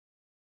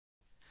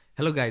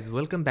Hello guys,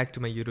 welcome back to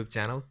my YouTube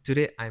channel.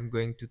 Today I'm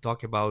going to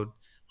talk about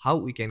how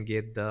we can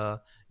get the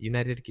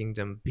United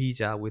Kingdom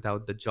visa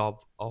without the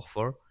job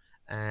offer.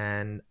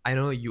 And I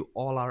know you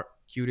all are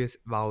curious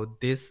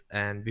about this,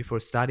 and before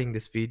starting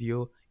this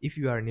video, if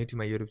you are new to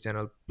my YouTube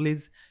channel,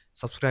 please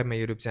subscribe my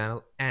YouTube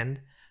channel.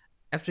 And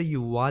after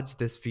you watch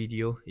this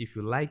video, if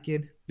you like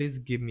it, please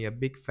give me a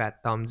big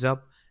fat thumbs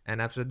up,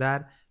 and after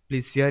that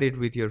please share it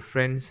with your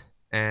friends.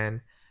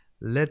 And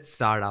let's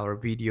start our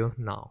video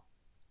now.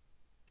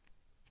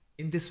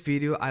 In this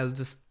video, I'll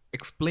just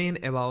explain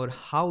about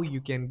how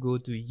you can go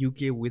to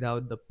UK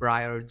without the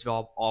prior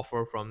job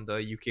offer from the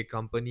UK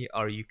company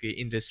or UK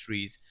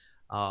industries.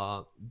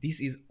 This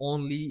is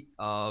only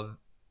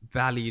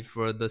valid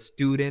for the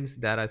students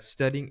that are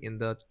studying in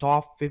the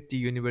top 50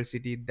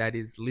 university that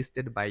is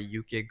listed by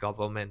UK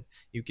government.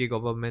 UK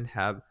government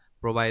have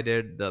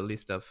provided the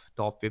list of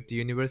top 50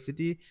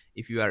 university.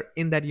 If you are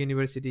in that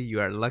university, you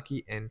are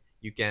lucky and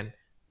you can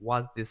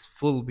watch this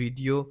full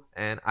video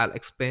and I'll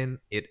explain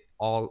it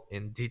all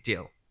in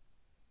detail.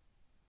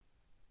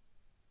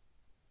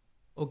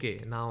 Okay,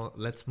 now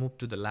let's move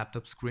to the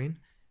laptop screen,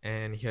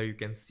 and here you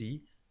can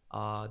see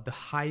the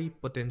high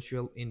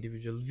potential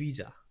individual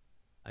visa.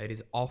 It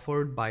is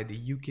offered by the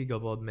UK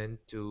government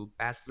to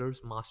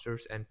bachelor's,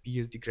 master's, and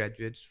PhD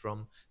graduates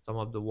from some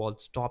of the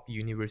world's top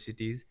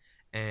universities.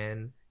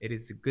 And it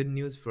is good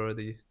news for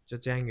the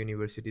Zhejiang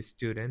University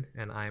student,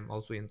 and I'm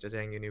also in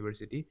Zhejiang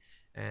University.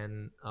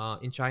 And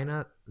in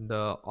China,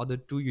 the other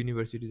two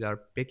universities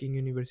are Peking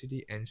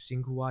University and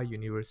Tsinghua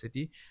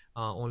University.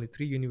 Only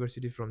three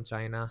universities from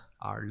China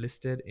are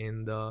listed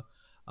in the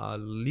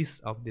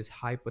list of this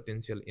high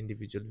potential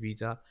individual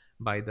visa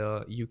by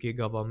the UK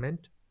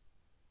government.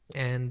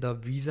 And the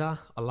visa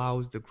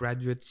allows the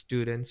graduate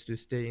students to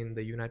stay in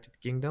the United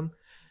Kingdom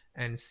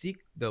and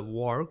seek the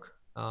work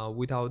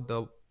without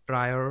the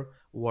prior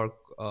work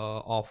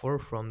offer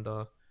from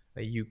the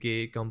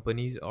UK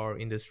companies or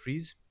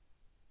industries.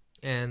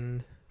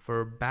 And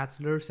for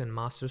bachelor's and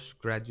master's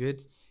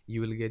graduates,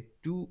 you will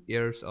get 2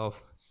 years of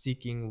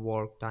seeking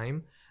work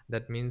time.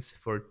 That means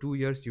for 2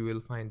 years you will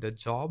find the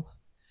job,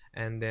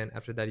 and then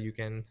after that you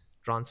can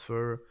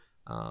transfer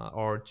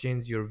or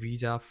change your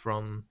visa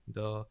from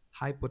the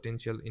high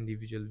potential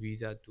individual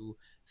visa to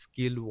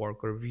skilled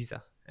worker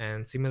visa.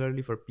 And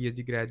similarly for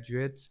PhD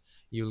graduates,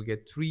 you'll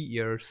get 3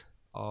 years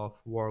of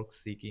work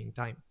seeking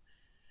time.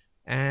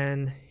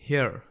 And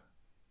here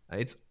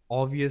it's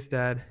obvious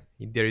that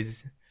there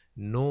is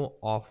no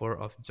offer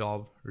of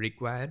job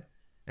required,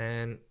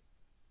 and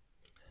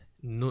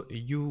no,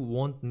 you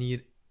won't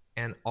need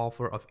an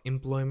offer of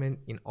employment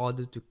in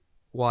order to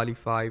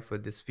qualify for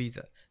this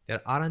visa.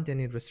 There aren't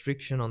any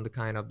restriction on the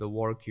kind of the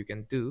work you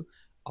can do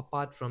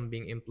apart from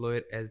being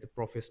employed as the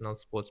professional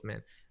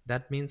sportsman.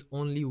 That means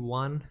only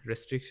one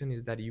restriction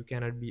is that you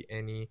cannot be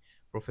any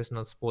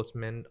professional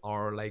sportsman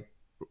or like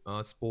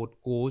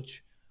sport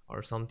coach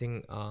or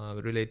something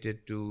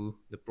related to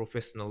the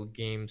professional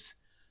games,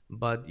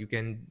 but you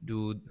can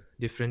do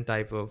different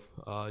type of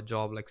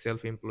job like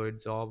self-employed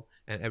job,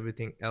 and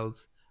everything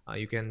else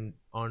you can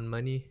earn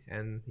money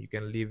and you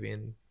can live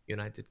in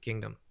United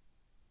Kingdom.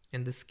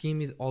 And the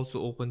scheme is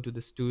also open to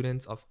the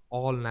students of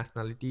all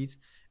nationalities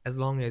as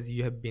long as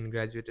you have been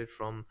graduated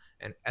from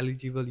an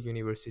eligible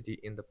university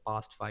in the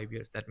past 5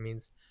 years. That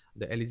means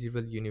the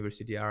eligible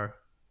university are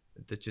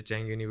the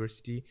Zhejiang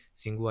University,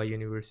 Tsinghua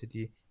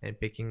University, and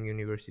Peking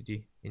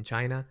University in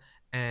China.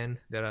 And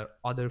there are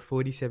other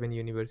 47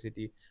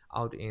 university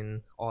out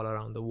in all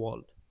around the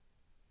world.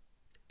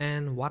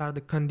 And what are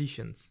the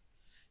conditions?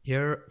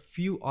 Here are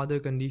few other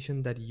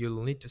conditions that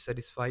you'll need to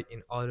satisfy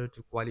in order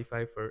to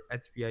qualify for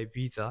HPI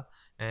visa,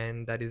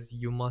 and that is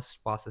you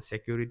must pass a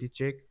security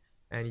check,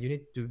 and you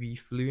need to be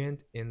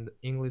fluent in the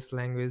English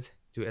language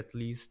to at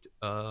least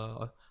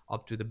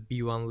up to the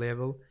B1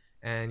 level,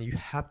 and you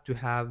have to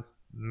have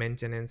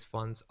maintenance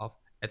funds of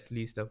at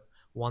least of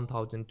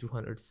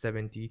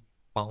 1,270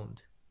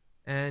 pound.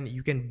 And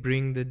you can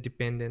bring the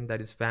dependent,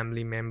 that is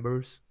family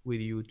members, with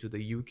you to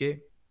the UK,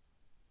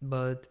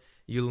 but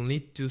you'll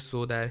need to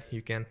so that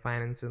you can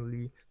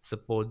financially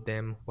support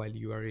them while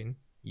you are in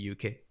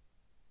UK.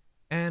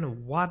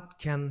 And what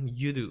can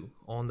you do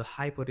on the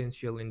high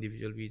potential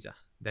individual visa?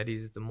 That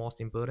is the most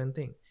important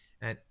thing.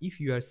 And if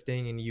you are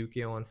staying in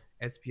UK on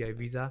HPI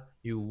visa,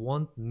 you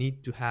won't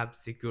need to have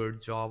secure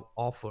job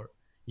offer.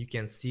 You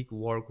can seek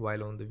work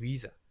while on the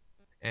visa.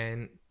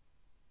 And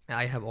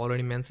I have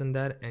already mentioned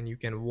that, and you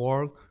can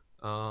work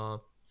uh,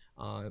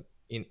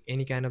 in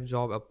any kind of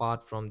job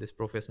apart from this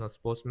professional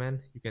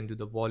sportsman. You can do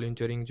the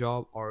volunteering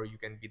job, or you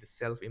can be the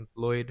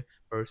self-employed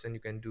person.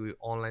 You can do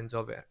online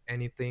job,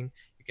 anything.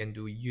 You can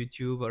do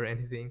YouTube or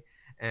anything,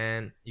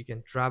 and you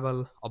can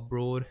travel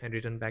abroad and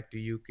return back to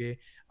UK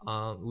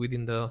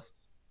within the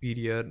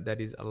period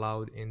that is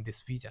allowed in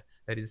this visa.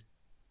 That is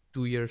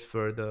 2 years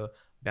for the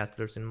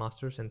bachelor's and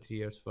master's, and 3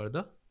 years for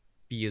the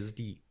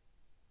PhD.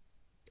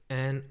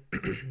 And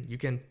you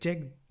can check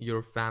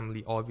your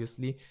family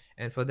obviously,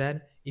 and for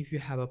that, if you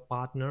have a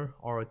partner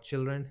or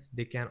children,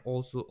 they can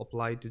also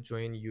apply to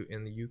join you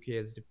in the UK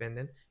as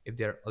dependent if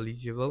they are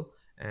eligible.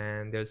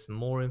 and there's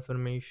more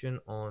information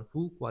on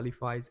who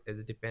qualifies as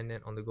a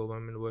dependent on the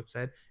government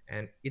website.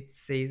 And it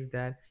says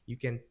that you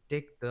can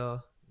take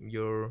the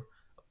your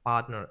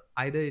partner,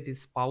 either it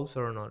is spouse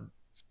or not.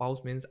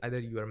 Spouse means either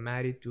you are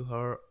married to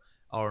her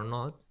or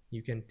not,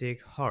 you can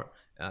take her.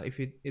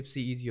 If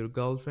she is your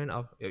girlfriend,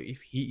 or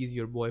if he is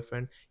your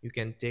boyfriend, you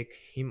can take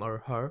him or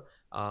her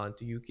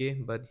to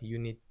UK, but you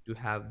need to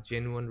have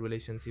genuine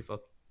relationship of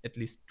at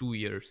least 2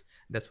 years.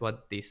 That's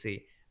what they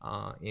say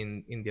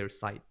in their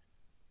site.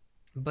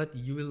 But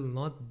you will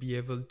not be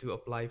able to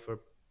apply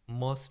for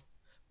most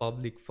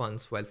public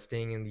funds while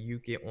staying in the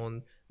UK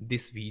on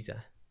this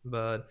visa.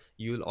 But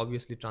you will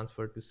obviously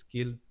transfer to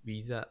skilled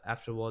visa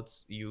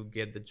afterwards you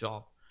get the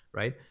job,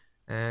 right?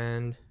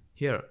 And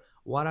here,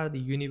 what are the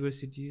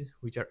universities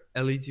which are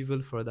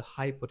eligible for the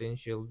high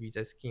potential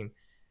visa scheme?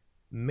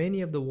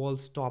 Many of the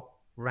world's top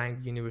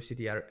ranked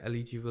universities are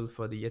eligible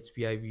for the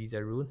HPI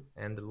visa route,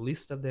 and the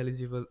list of the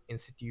eligible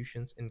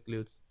institutions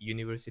includes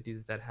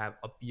universities that have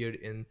appeared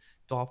in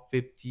top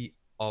 50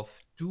 of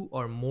two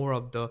or more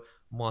of the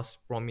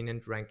most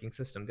prominent ranking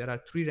system. There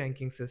are three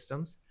ranking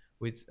systems,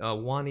 which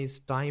one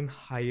is Times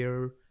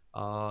Higher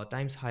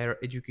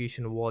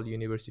Education World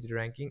University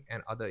Ranking,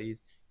 and other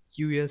is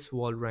QS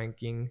World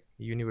Ranking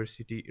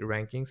University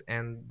Rankings,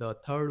 and the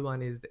third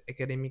one is the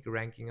Academic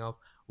Ranking of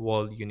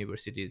World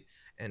Universities.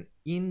 And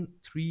in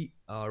three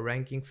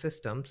ranking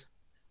systems,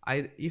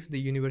 if the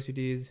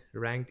university is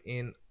ranked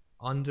in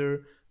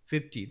under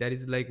 50, that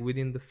is like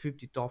within the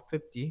 50 top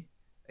 50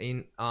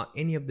 in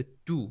any of the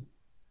two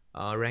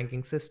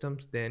ranking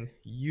systems, then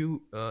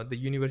the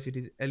university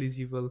is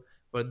eligible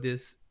for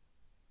this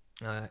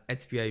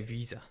HPI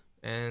visa.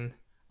 And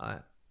uh,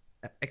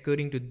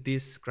 according to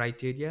this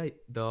criteria,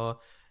 the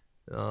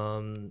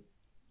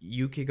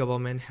UK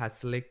government has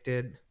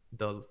selected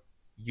the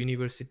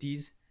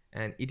universities,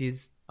 and it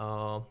is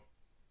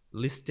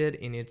listed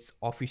in its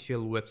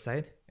official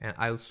website. And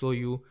I'll show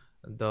you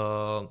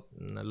the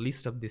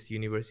list of this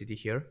university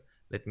here.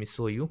 Let me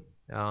show you.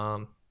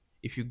 um,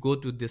 if you go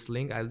to this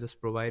link, I'll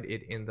just provide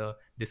it in the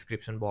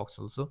description box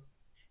also.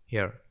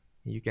 Here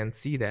you can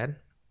see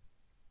that.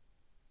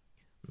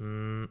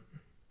 Mm,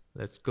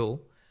 let's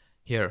go.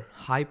 Here,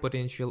 high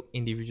potential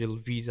individual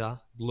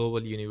visa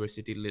global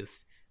university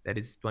list, that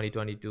is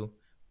 2022,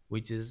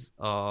 which is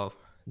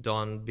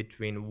done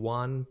between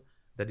 1,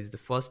 that is the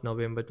 1st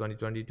November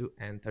 2022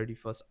 and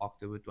 31st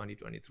October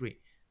 2023.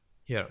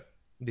 Here,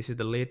 this is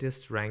the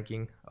latest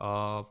ranking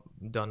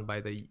done by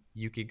the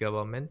UK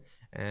government,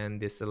 and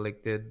they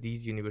selected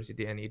these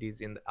university, and it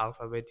is in the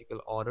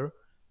alphabetical order.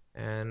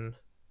 And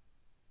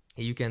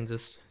you can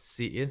just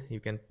see it, you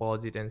can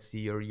pause it and see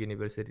your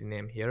university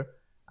name here.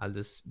 I'll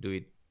just do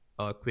it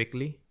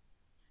quickly.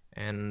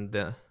 And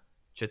the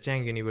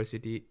Chachang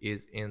University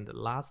is in the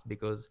last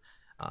because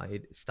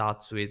it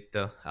starts with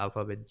the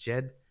alphabet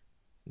Z.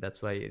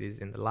 That's why it is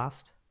in the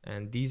last.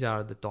 And these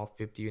are the top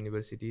 50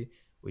 university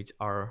which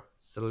are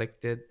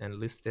selected and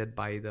listed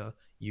by the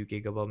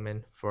UK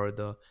government for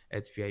the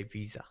HPI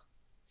visa.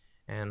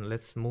 And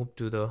let's move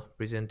to the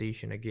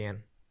presentation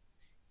again.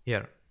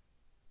 Here,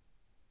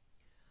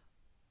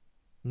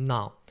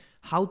 now,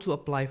 how to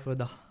apply for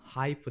the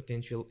high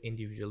potential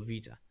individual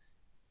visa?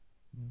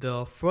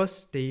 The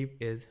first step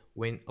is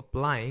when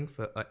applying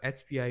for a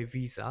HPI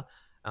visa,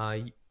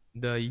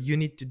 the you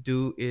need to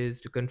do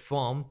is to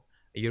confirm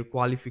your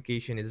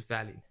qualification is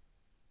valid.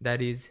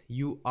 That is,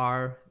 you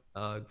are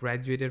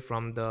graduated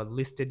from the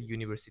listed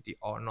university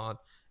or not.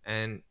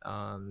 And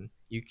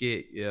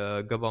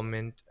UK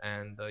government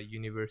and the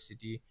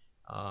university,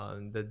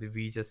 the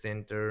visa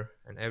center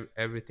and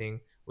everything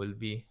will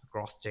be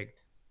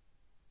cross-checked.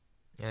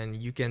 And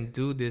you can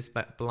do this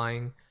by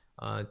applying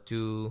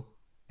to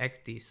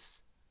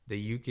ACTIS,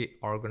 the UK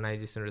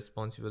organization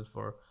responsible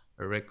for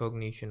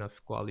recognition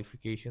of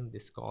qualification.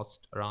 This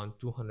costs around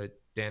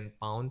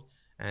 £210.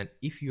 And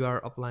if you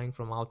are applying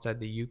from outside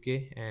the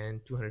UK,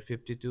 and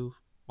 £252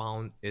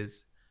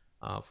 is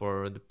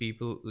for the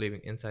people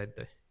living inside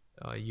the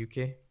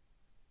UK.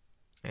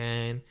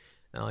 And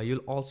you'll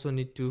also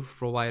need to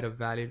provide a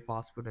valid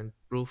passport and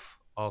proof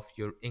of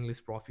your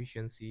English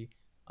proficiency.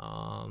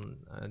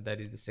 That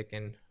is the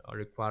second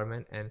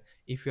requirement. And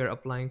if you're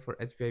applying for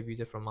HPI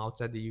visa from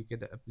outside the UK,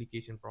 the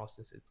application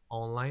process is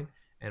online.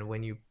 And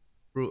when you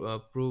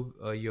prove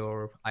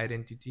your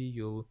identity,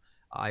 you'll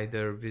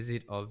either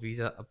visit a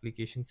visa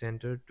application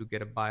center to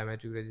get a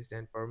biometric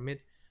residence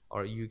permit,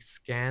 or you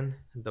scan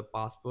the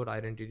passport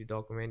identity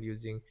document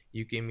using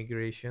UK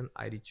immigration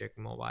ID check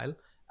mobile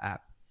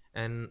app.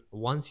 And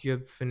once you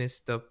have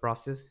finished the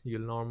process,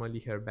 you'll normally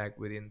hear back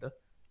within the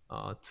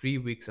 3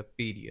 weeks of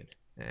period.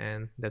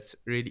 And that's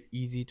really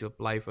easy to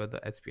apply for the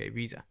HPI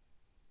visa.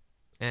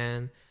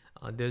 And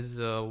there's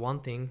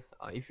one thing,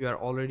 if you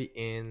are already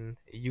in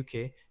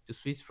UK, to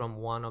switch from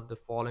one of the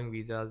following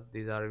visas.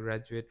 These are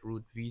graduate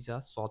route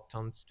visa,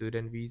 short-term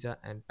student visa,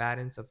 and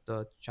parents of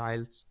the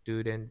child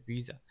student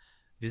visa,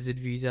 visit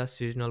visa,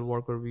 seasonal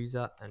worker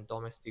visa, and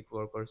domestic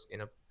workers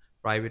in a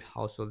private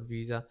household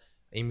visa,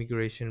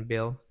 immigration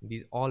bill.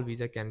 These all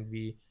visa can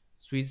be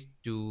switched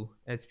to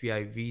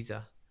HPI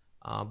visa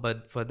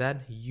But for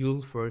that,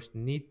 you'll first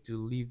need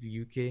to leave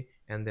the UK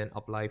and then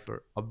apply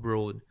for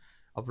abroad,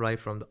 apply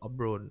from the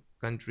abroad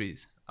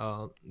countries.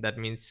 That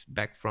means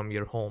back from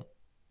your home.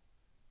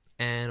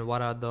 And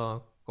what are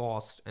the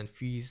costs and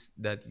fees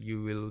that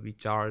you will be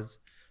charged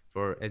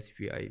for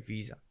HPI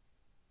visa?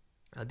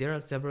 There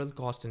are several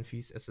costs and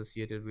fees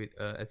associated with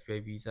SPI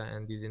visa,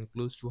 and this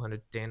includes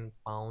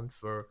 £210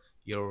 for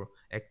your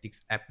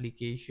ethics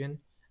application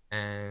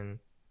and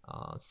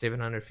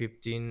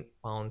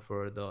 £715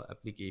 for the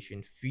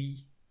application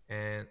fee,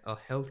 and a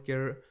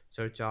healthcare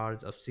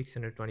surcharge of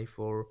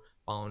 £624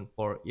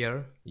 per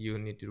year. You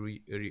need to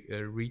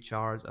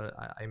recharge,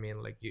 I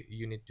mean, like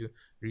you need to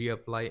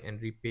reapply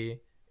and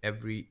repay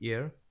every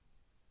year.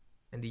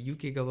 And the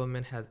UK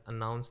government has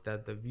announced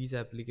that the visa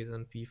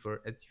application fee for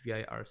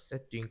HVI are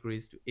set to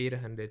increase to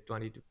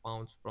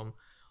 £822 from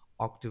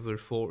October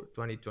 4,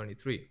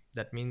 2023.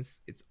 That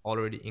means it's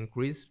already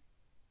increased.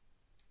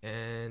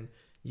 And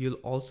you'll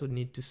also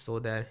need to show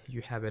that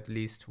you have at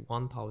least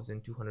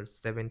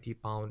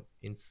 £1,270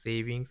 in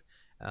savings,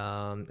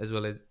 as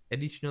well as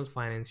additional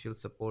financial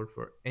support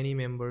for any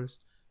members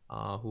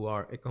who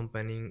are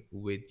accompanying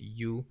with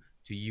you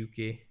to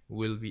UK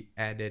will be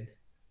added,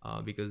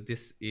 because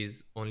this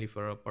is only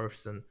for a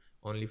person,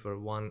 only for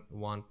one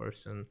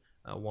person,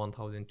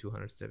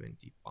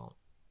 £1,270.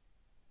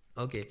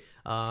 Okay,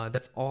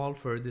 that's all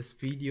for this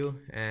video,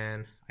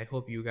 and I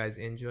hope you guys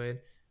enjoyed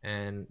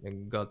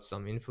and got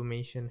some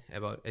information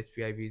about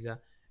HPI visa.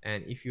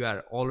 And if you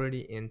are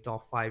already in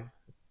top 5,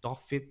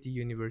 top 50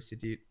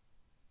 university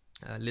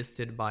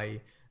listed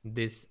by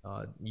this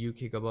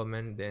UK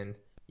government, then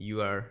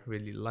you are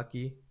really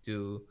lucky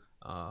to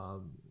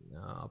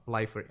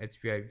apply for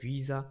HPI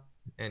visa.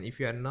 And if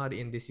you are not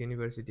in this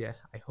university,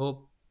 I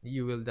hope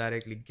you will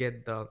directly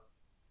get the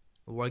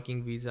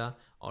working visa,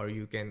 or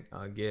you can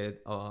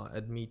get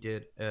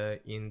admitted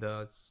in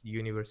the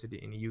university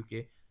in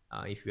UK,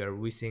 if you are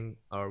wishing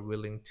or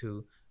willing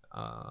to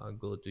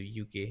go to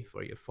UK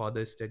for your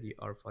further study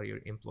or for your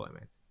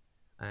employment.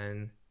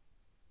 And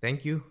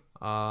thank you.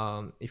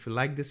 If you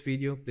like this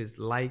video, please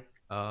like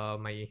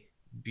my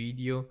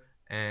video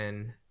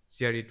and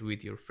share it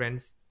with your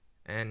friends,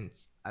 and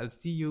I'll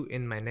see you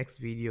in my next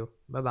video.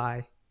 Bye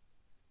bye.